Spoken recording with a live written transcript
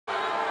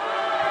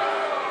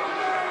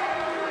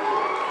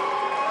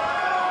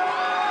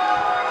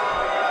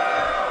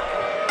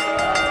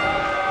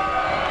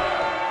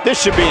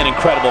This should be an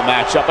incredible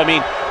matchup. I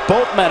mean,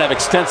 both men have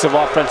extensive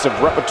offensive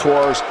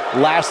repertoires,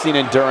 lasting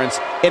endurance,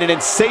 and an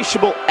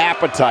insatiable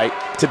appetite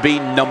to be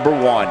number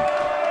one.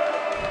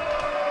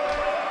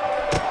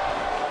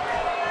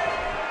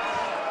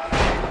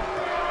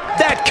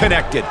 That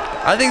connected.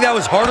 I think that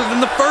was harder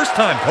than the first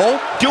time, Cole.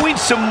 Doing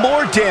some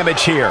more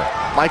damage here.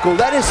 Michael,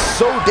 that is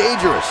so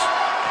dangerous.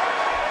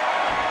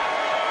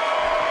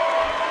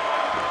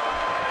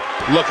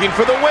 Looking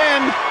for the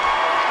win.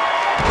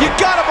 You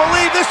gotta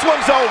believe this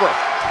one's over.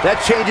 That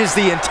changes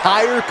the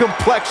entire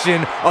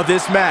complexion of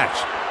this match.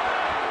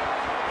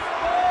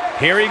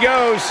 Here he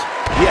goes.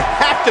 You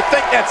have to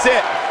think that's it.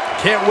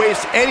 Can't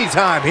waste any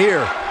time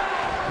here.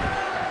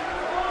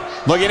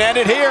 Looking at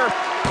it here.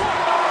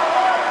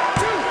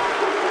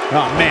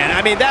 Oh, man,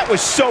 I mean, that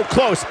was so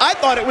close. I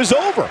thought it was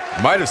over.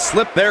 Might have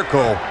slipped there,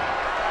 Cole.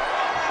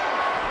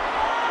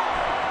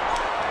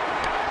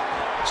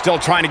 Still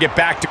trying to get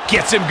back to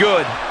gets him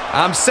good.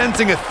 I'm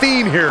sensing a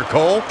theme here,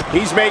 Cole.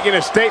 He's making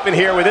a statement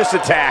here with this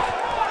attack.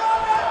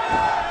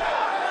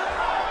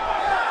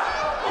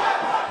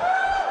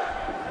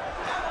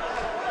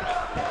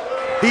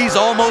 He's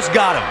almost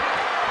got him.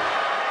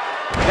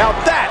 Now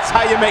that's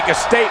how you make a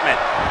statement.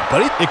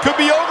 But it could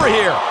be over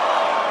here.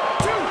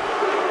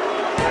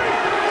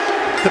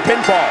 The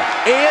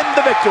pinfall and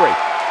the victory.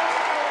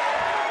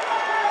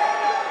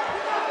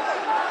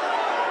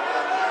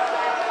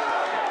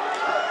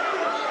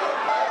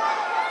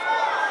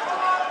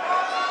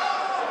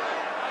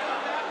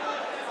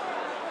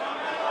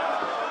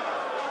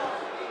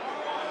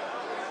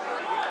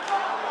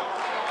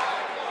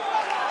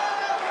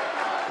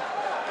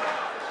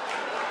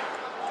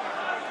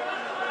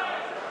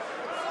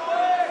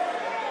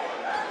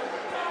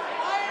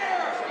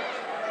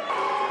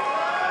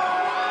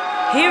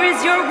 Here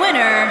is your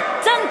winner,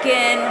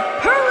 Duncan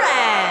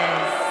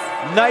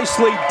Perez.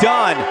 Nicely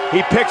done.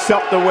 He picks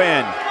up the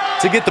win.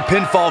 To get the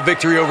pinfall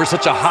victory over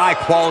such a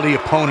high-quality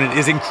opponent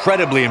is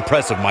incredibly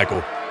impressive,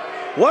 Michael.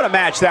 What a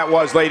match that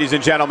was, ladies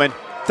and gentlemen.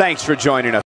 Thanks for joining us.